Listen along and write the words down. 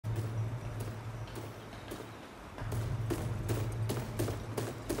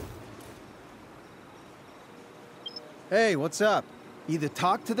Hey, what's up? Either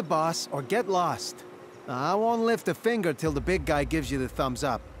talk to the boss or get lost. I won't lift a finger till the big guy gives you the thumbs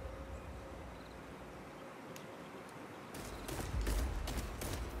up.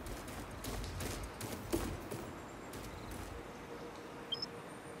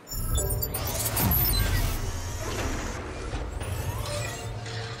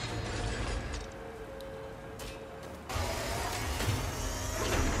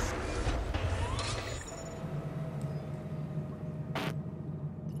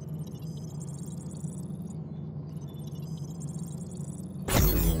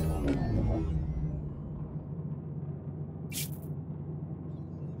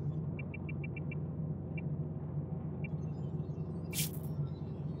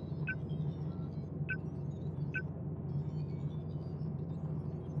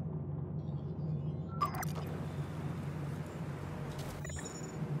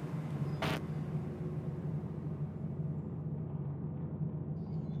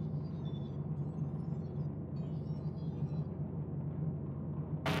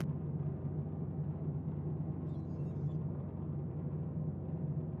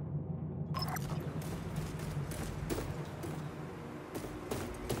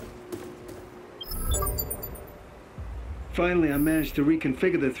 Finally, I managed to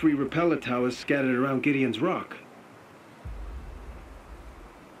reconfigure the 3 repeller towers scattered around Gideon's rock.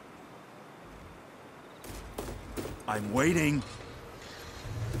 I'm waiting.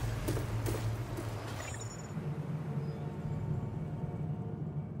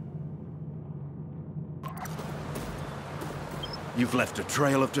 You've left a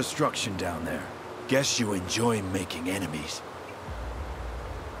trail of destruction down there. Guess you enjoy making enemies.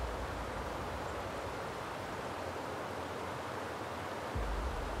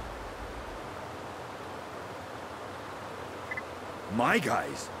 My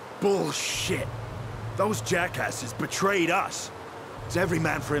guys? Bullshit. Those jackasses betrayed us. It's every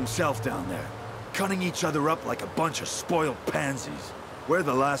man for himself down there, cutting each other up like a bunch of spoiled pansies. We're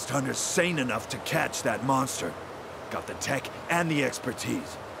the last hunters sane enough to catch that monster. Got the tech and the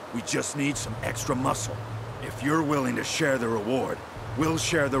expertise. We just need some extra muscle. If you're willing to share the reward, we'll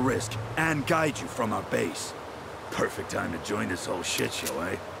share the risk and guide you from our base. Perfect time to join this whole shit show,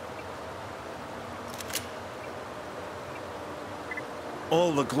 eh?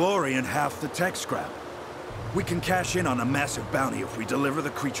 All the glory and half the tech scrap. We can cash in on a massive bounty if we deliver the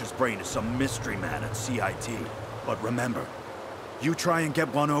creature's brain to some mystery man at CIT. But remember, you try and get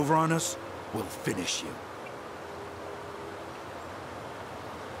one over on us, we'll finish you.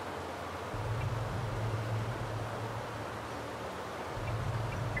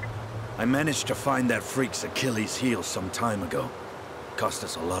 I managed to find that freak's Achilles heel some time ago. Cost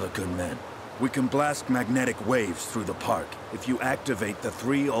us a lot of good men. We can blast magnetic waves through the park if you activate the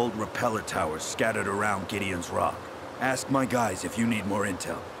 3 old repeller towers scattered around Gideon's rock. Ask my guys if you need more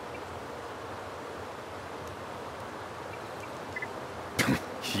intel.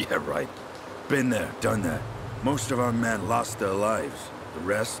 Yeah, right. Been there, done that. Most of our men lost their lives. The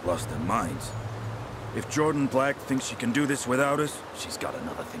rest lost their minds. If Jordan Black thinks she can do this without us, she's got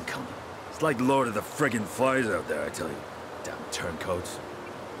another thing coming. It's like Lord of the friggin' Flies out there, I tell you. Damn turncoats.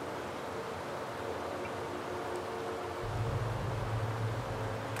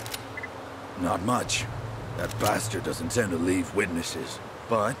 Not much. That bastard doesn't tend to leave witnesses.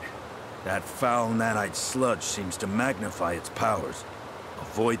 But that foul nanite sludge seems to magnify its powers.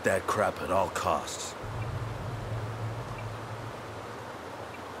 Avoid that crap at all costs.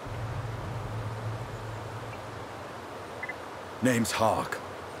 Name's Hawke.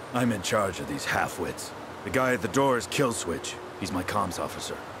 I'm in charge of these half-wits. The guy at the door is Killswitch. He's my comms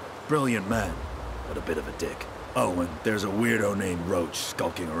officer. Brilliant man, but a bit of a dick. Oh, and there's a weirdo named Roach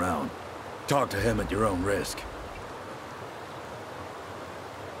skulking around. Talk to him at your own risk.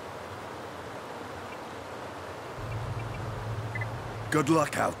 Good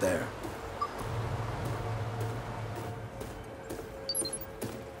luck out there.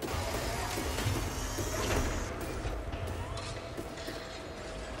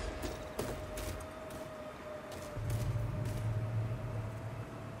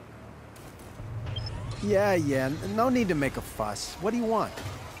 Yeah, no need to make a fuss. What do you want?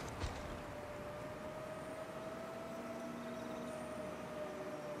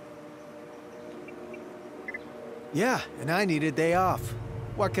 Yeah, and I need a day off.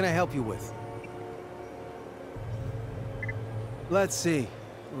 What can I help you with? Let's see.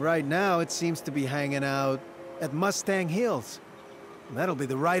 Right now, it seems to be hanging out at Mustang Hills. That'll be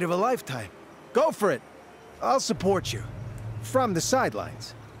the ride of a lifetime. Go for it! I'll support you. From the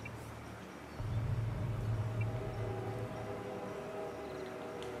sidelines.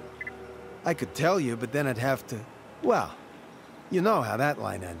 I could tell you, but then I'd have to Well, you know how that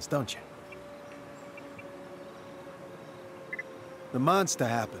line ends, don't you? The monster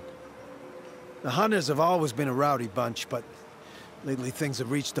happened. The hunters have always been a rowdy bunch, but lately things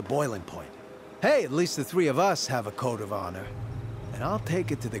have reached a boiling point. Hey, at least the three of us have a code of honor. And I'll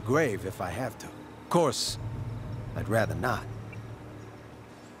take it to the grave if I have to. Of course, I'd rather not.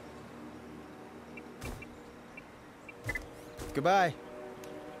 Goodbye.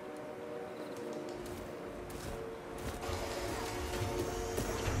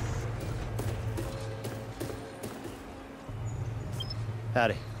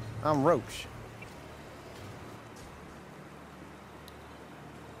 Howdy, I'm Roach.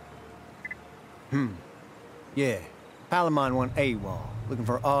 Yeah, pal of mine went AWOL, looking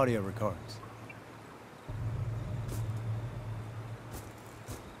for audio recordings.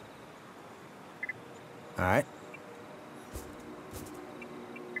 Alright.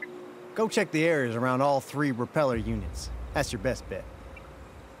 Go check the areas around all 3 repeller units. That's your best bet.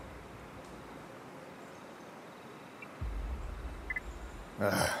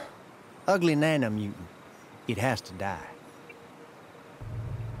 Ugly nanomutant. It has to die.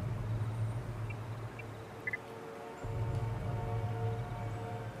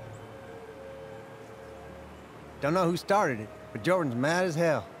 Don't know who started it, but Jordan's mad as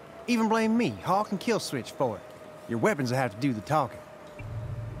hell. Even blame me, Hawke and Killswitch for it. Your weapons will have to do the talking.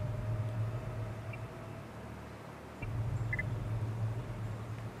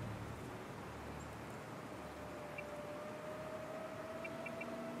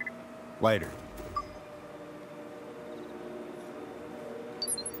 Later.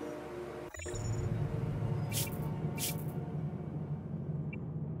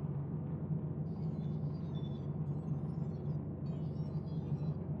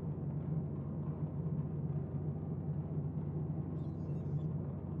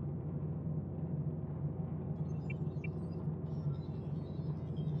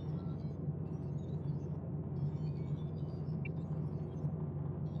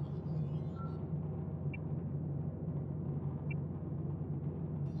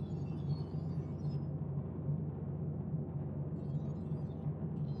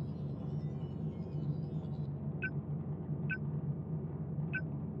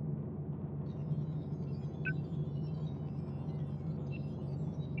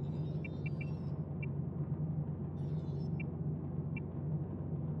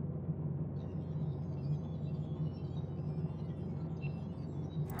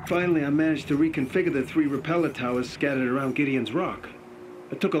 Finally, I managed to reconfigure the 3 repeller towers scattered around Gideon's rock.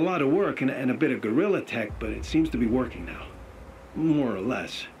 It took a lot of work and a bit of guerrilla tech, but it seems to be working now. More or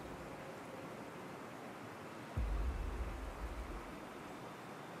less.